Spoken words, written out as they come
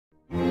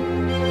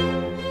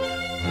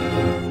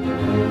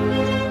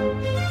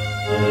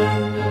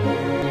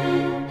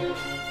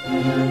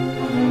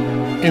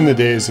In the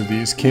Days of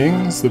These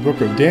Kings, the Book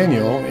of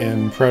Daniel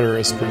in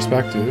Preterist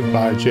Perspective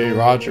by J.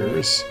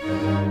 Rogers,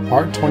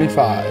 Part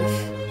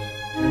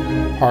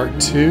 25.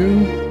 Part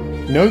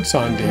 2, Notes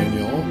on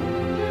Daniel,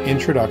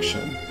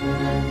 Introduction.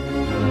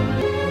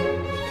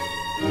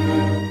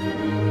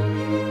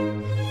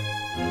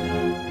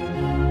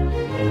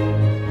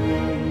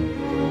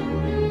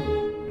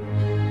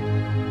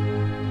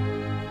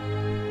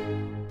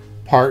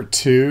 Part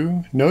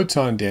 2, Notes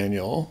on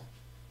Daniel,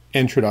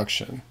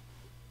 Introduction.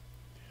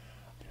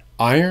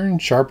 Iron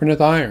sharpeneth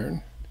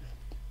iron,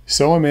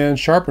 so a man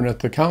sharpeneth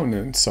the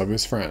countenance of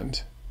his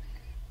friend.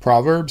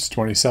 Proverbs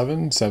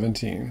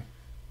 27:17.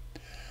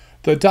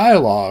 The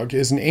dialogue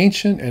is an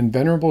ancient and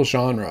venerable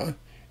genre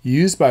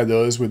used by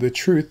those with the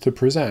truth to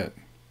present.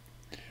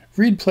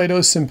 Read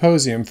Plato's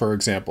Symposium, for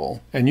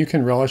example, and you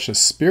can relish a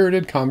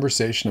spirited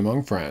conversation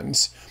among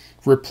friends,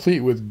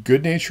 replete with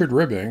good-natured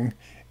ribbing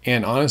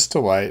and honest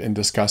delight in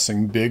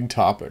discussing big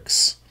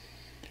topics.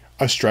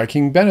 A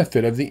striking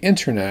benefit of the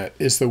internet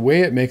is the way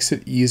it makes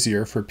it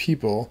easier for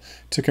people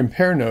to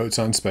compare notes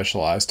on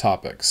specialized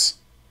topics.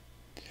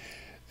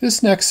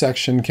 This next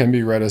section can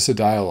be read as a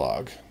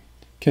dialogue,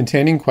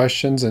 containing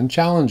questions and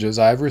challenges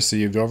I have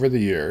received over the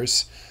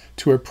years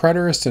to a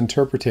preterist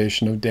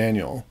interpretation of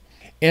Daniel,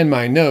 and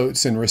my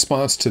notes in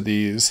response to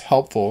these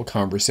helpful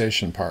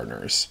conversation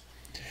partners.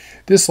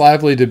 This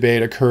lively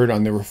debate occurred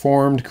on the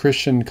Reformed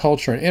Christian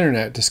Culture and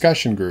Internet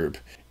discussion group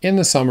in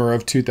the summer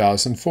of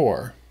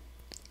 2004.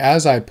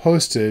 As I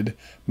posted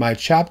my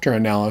chapter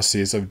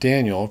analyses of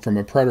Daniel from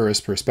a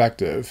preterist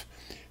perspective,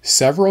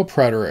 several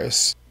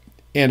preterists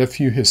and a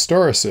few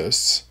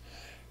historicists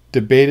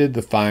debated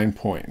the fine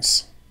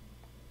points.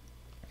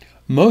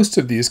 Most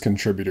of these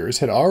contributors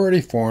had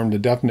already formed a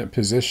definite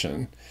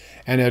position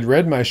and had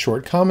read my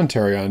short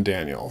commentary on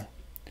Daniel.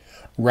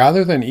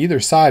 Rather than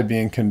either side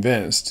being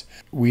convinced,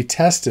 we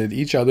tested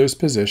each other's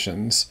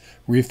positions,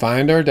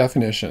 refined our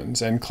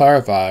definitions, and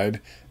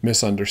clarified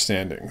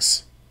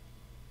misunderstandings.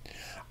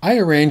 I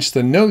arranged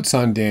the notes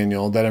on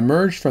Daniel that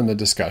emerged from the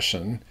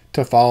discussion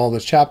to follow the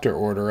chapter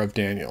order of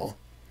Daniel.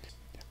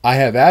 I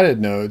have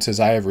added notes as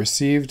I have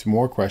received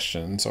more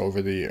questions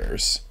over the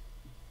years.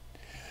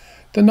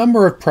 The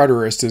number of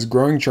preterists is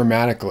growing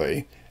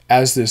dramatically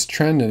as this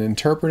trend in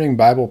interpreting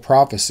Bible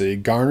prophecy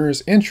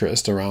garners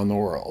interest around the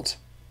world.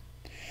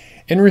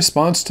 In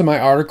response to my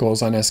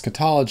articles on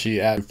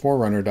eschatology at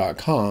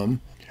forerunner.com,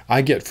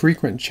 I get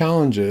frequent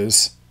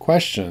challenges,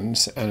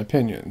 questions, and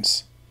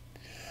opinions.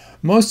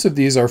 Most of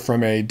these are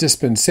from a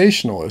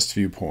dispensationalist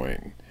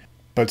viewpoint,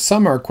 but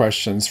some are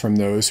questions from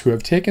those who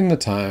have taken the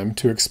time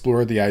to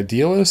explore the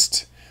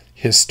idealist,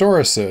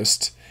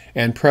 historicist,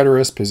 and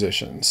preterist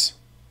positions.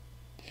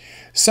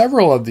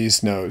 Several of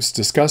these notes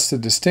discuss the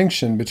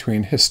distinction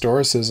between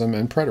historicism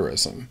and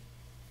preterism.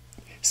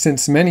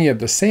 Since many of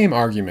the same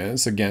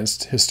arguments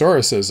against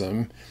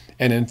historicism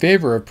and in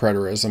favor of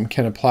preterism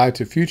can apply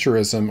to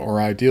futurism or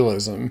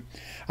idealism,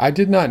 I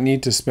did not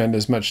need to spend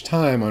as much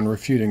time on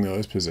refuting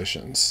those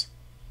positions.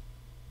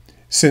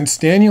 Since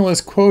Daniel is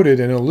quoted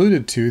and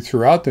alluded to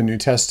throughout the New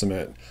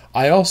Testament,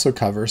 I also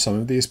cover some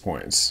of these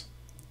points.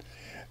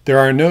 There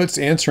are notes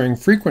answering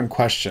frequent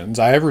questions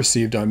I have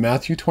received on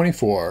Matthew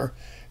 24,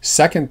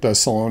 2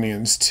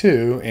 Thessalonians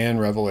 2, and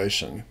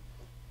Revelation.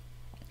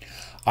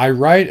 I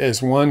write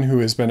as one who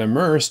has been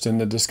immersed in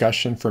the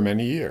discussion for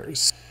many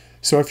years,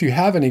 so if you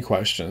have any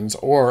questions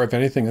or if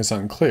anything is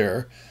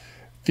unclear,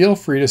 feel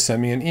free to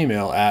send me an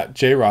email at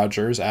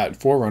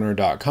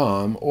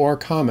jrogers@forerunner.com or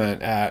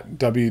comment at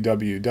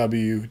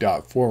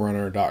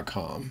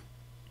www.forerunner.com.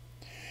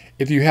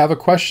 If you have a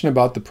question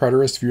about the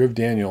preterist view of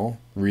Daniel,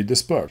 read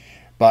this book,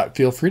 but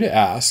feel free to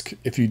ask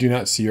if you do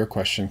not see your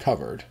question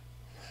covered.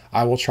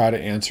 I will try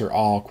to answer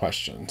all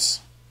questions.